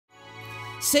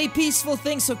Say peaceful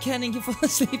things so Cannon can fall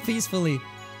asleep peacefully.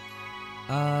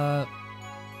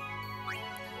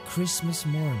 Christmas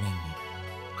morning.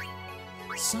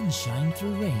 Sunshine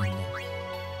through rain.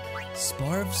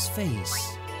 Sparv's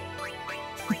face.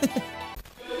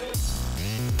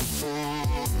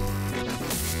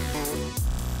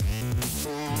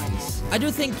 Nice. I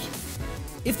do think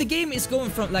if the game is going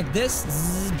from like this,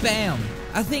 zzz, bam,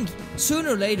 I think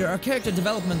sooner or later our character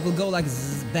development will go like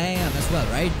zzz, bam as well,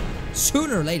 right?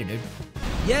 Sooner or later, dude.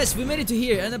 Yes, we made it to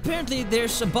here, and apparently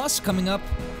there's a boss coming up.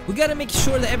 We gotta make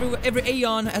sure that every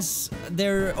Aeon has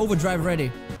their overdrive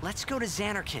ready. Let's go to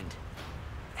Xanarkand.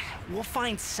 We'll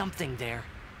find something there.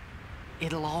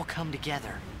 It'll all come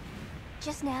together.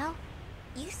 Just now,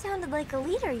 you sounded like a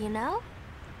leader, you know?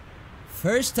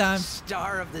 First time.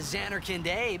 Star of the Xanarkand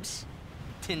Abes.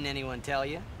 Didn't anyone tell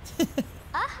you?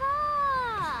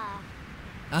 Aha!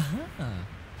 Aha.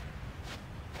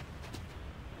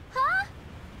 Huh?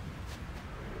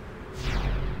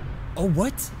 Oh,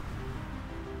 what?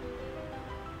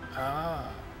 Ah,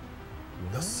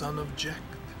 the son of Jekt.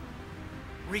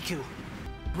 Riku,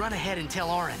 run ahead and tell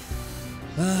Auron.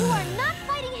 You are not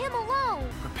fighting him alone!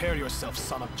 Prepare yourself,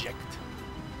 son of Jekt.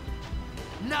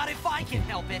 Not if I can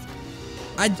help it.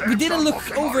 We didn't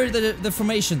look over the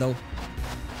formation though,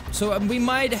 so we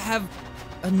might have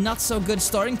a not so good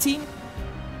starting team.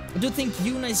 I do think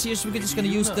Yuna is here, so we're just gonna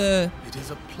use the It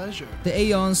is a pleasure. the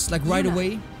Aeons like right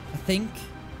away. I think.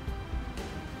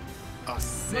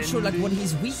 Ascending Not sure like what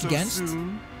he's weak so against.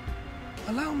 soon?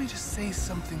 Allow me to say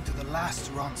something to the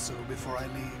last Ronso before I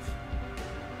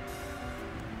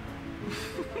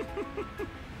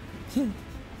leave.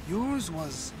 Yours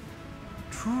was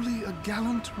truly a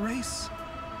gallant race.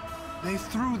 They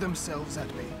threw themselves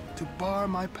at me to bar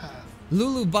my path.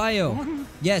 Lulu bio. One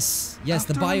Yes, the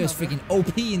after bio is another. freaking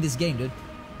OP in this game, dude.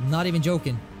 Not even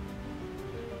joking.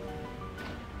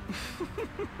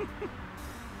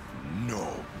 No.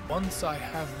 Once I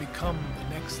have become the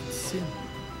next sin,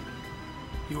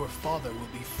 your father will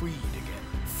be freed again.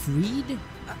 Freed?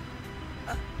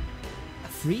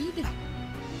 Freed?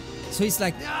 So he's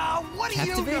like What do you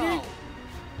captivated? know?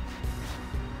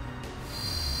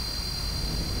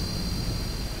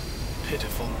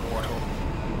 Pitiful mortal.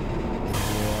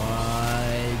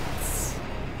 What?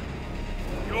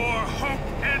 Your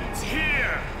hope ends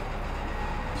here!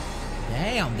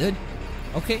 Damn, dude.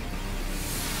 Okay.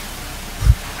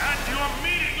 And your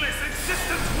meaningless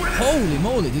existence with it! Holy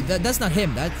moly, dude. That's not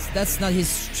him. That's not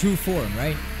his true form,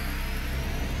 right?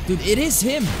 Dude, it is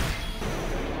him.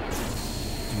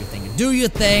 Do your thing. Do your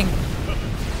thing.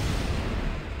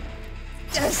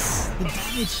 Yes! The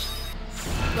damage.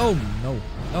 Oh, no.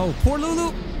 Oh, poor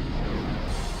Lulu.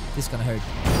 This is gonna hurt.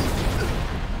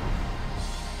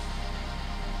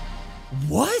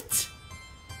 What?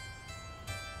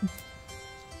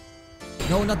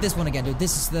 No, not this one again, dude.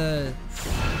 This is the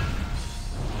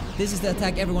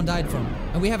attack everyone died from.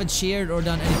 And we haven't cheered or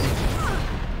done anything.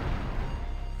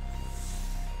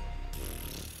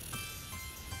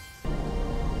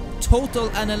 Total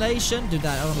annihilation. Dude,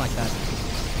 I don't like that.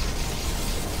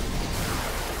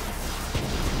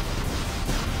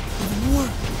 More.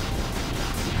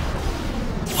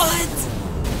 What?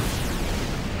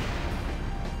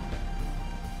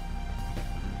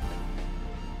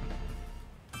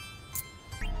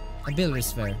 Ability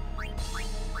sphere.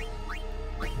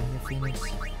 Phoenix.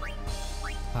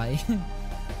 Hi.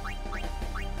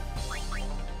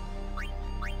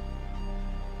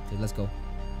 Dude, let's go.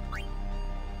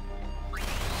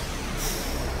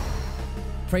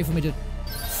 Pray for me, dude.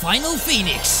 Final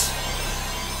Phoenix.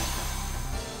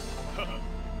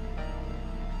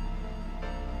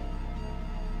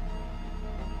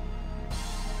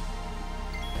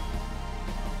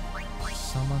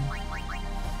 Summon.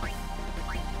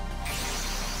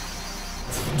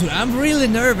 Dude, I'm really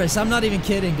nervous. I'm not even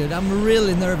kidding, dude. I'm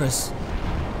really nervous.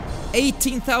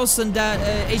 18,000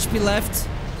 HP left.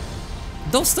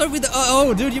 Don't start with the...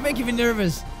 Oh, dude, you're making me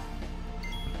nervous.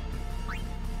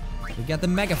 We got the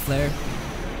Mega Flare.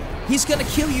 He's gonna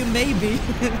kill you, maybe.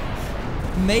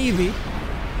 Maybe.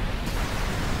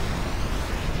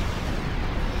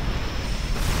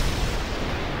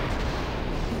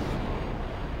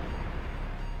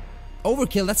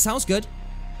 Overkill, that sounds good.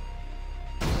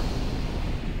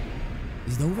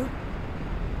 Is it over?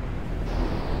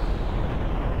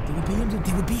 Did we beat him?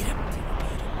 Did we beat him?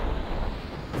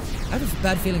 I have a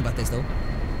bad feeling about this though.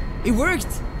 It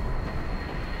worked!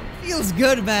 Feels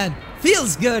good, man.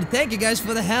 Feels good. Thank you guys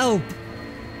for the help.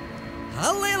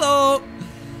 Hello.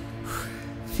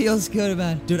 Feels good,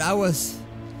 man. Dude, I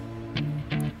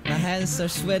hands are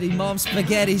sweaty, mom's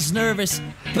spaghetti's nervous.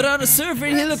 But on the server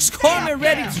he looks calm and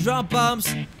ready to drop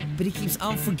bombs. But he keeps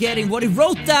on forgetting what he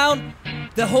wrote down.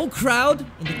 The whole crowd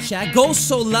in the chat goes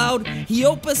so loud. He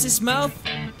opens his mouth,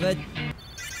 but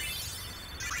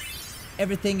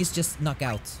everything is just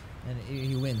knockout. And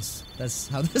he wins. That's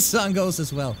how the song goes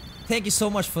as well. Thank you so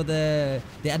much for the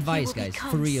advice, guys.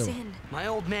 For real. Sin. My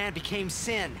old man became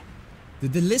Sin.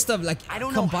 The list of like I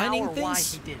don't know combining how or why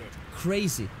things. he did it.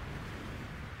 Crazy.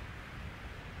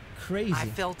 Crazy. I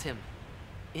felt him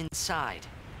inside.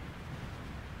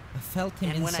 I felt him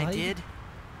And inside. when I did,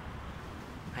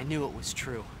 I knew it was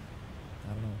true.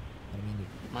 I don't know. I don't mean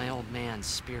My old man's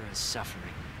spirit is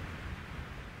suffering.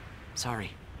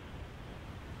 Sorry.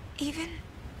 Even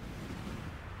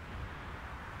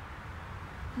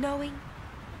knowing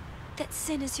that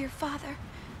Sin is your father,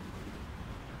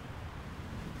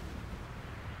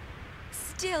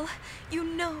 still, you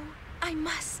know I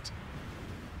must.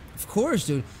 Of course,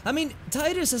 dude. I mean,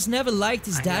 Titus has never liked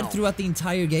his I dad know. throughout the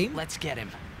entire game. Let's get him.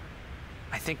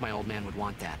 I think my old man would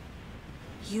want that.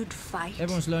 You'd fight.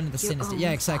 Everyone's learning the your sinister. own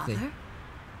Yeah, exactly. father?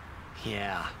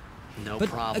 Yeah, no But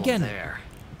problem again, there.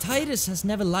 Titus has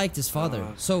never liked his father.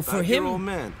 So for 5-year-old him,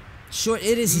 man. sure,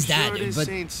 it is his You dad, sure dude, this but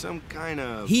ain't some kind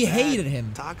of he bad hated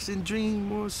him. toxin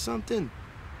dream or something.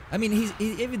 I mean, he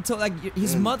even told, like,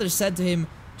 his And mother said to him,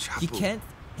 you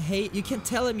Chapo, can't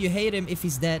tell him you hate him if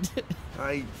he's dead.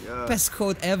 I Best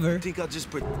quote ever. think I'll just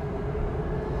put.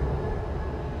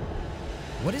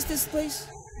 What is this place?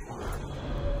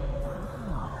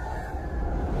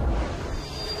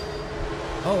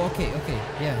 Oh, okay,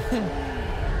 yeah.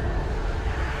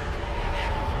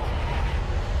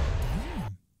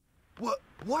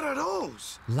 What are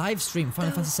those? Live stream,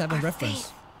 Final Those Fantasy VII are reference.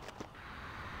 faith.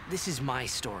 This is my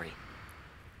story.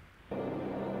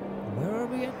 Where are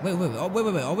we at? Wait,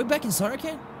 are we back in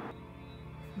Sarnacan?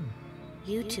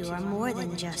 You two are more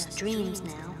than just dreams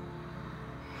now.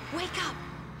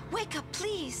 Wake up,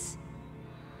 please.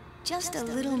 Just a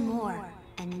little more,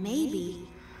 and maybe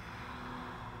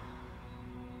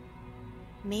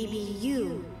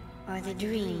you are the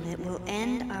dream that will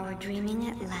end our dreaming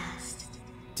at last.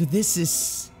 Dude, this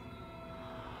is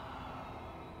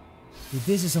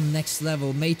some next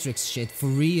level Matrix shit, for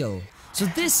real. So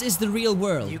this is the real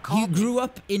world. You He called me. grew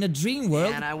up in a dream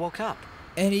world, And I woke up.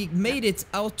 and he made it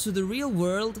out to the real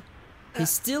world. He's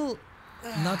still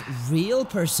not real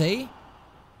per se,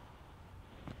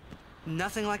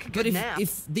 Nothing like a good but nap.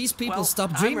 if these people Well,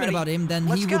 stopped I'm dreaming ready. about him, then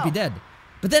Let's he would be go. dead.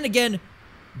 But then again,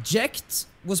 Jecht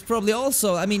was probably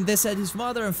also, I mean, they said his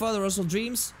mother and father also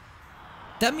dreams.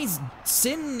 That means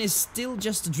Sin is still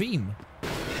just a dream.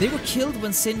 They were killed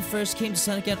when Sin first came to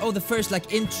Sarnacan. Oh, the first,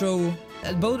 like, intro.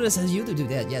 Bodus has YouTube do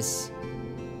that, yes.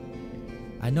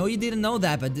 I know you didn't know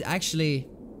that, but actually,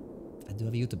 I do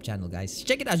have a YouTube channel, guys.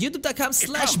 Check it out,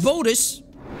 youtube.com/Bodus.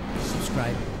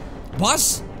 Subscribe.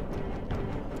 Boss?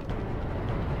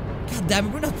 God damn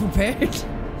it, we're not prepared.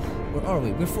 Where are we?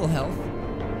 We're full health.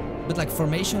 But like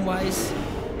formation-wise,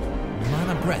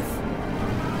 mana breath.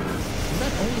 Will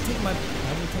that only take my...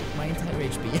 I will take my entire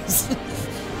HP, yes.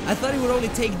 I thought it would only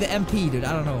take the MP, dude.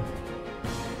 I don't know.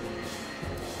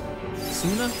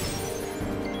 Suna?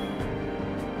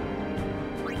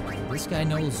 This guy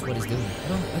knows what he's doing.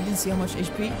 I didn't see how much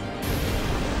HP.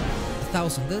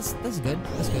 1,000. That's good.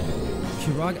 That's good.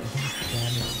 Kiraga. God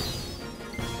damn it.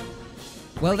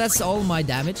 Well, that's all my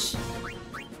damage.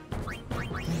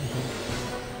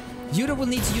 Yuta will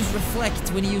need to use Reflect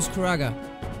when he uses Kiraga.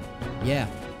 Yeah.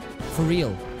 For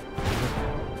real.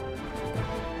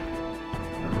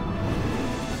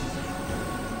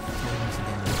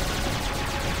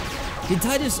 Did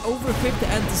Titus over-equip the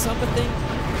anti-samba thing?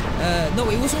 No,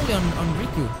 it was only on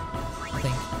Riku, I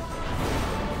think.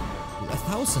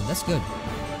 1,000, that's good.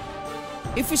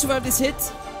 If we survive this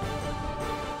hit,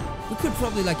 we could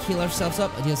probably like heal ourselves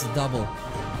up and just double.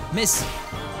 Miss.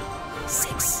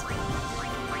 6.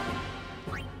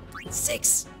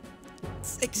 6.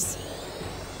 6.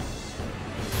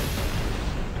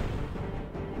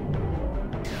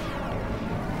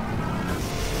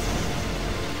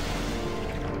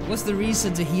 What's the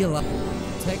reason to heal up?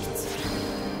 Protect.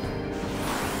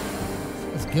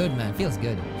 Feels good, man. Feels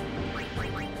good.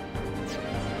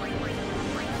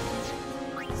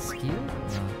 Skill?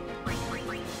 No.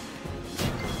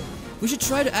 We should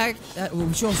try to act.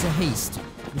 We should also haste.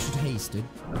 We should haste, dude.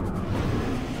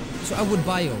 So I would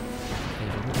bio. Okay, we're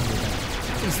gonna do that.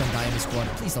 Please don't die in this squad.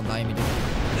 Please don't die in me, dude.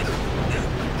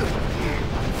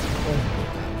 Oh my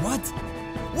god. What?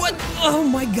 What? Oh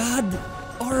my god.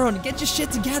 Auron, get your shit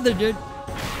together, dude.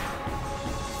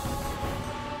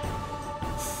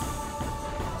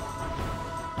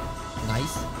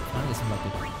 Nice. Finally some lucky.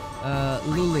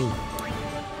 Lulu.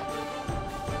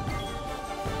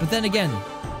 But then again,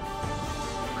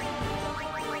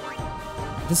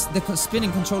 the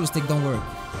spinning controller stick don't work.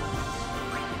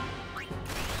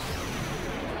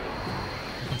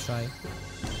 I can try. No,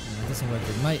 it doesn't work.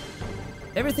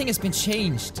 Everything has been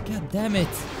changed. God damn it.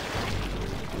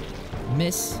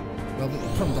 Miss. Well, we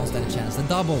probably don't stand a chance. The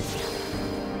double. I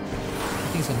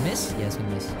think it's gonna miss. Yeah, it's gonna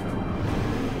miss.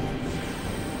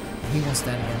 He won't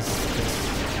stand against this.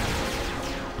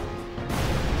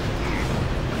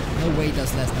 No way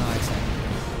does less now, exactly.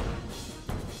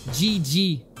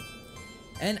 GG.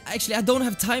 And actually, I don't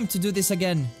have time to do this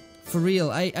again. For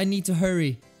real, I need to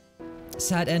hurry.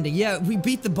 Sad ending. Yeah, we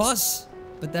beat the boss.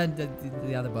 But then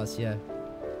the other boss, yeah.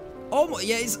 Almost,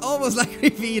 yeah, it's almost like we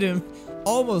beat him.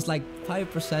 Almost like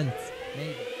 5%.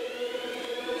 Maybe.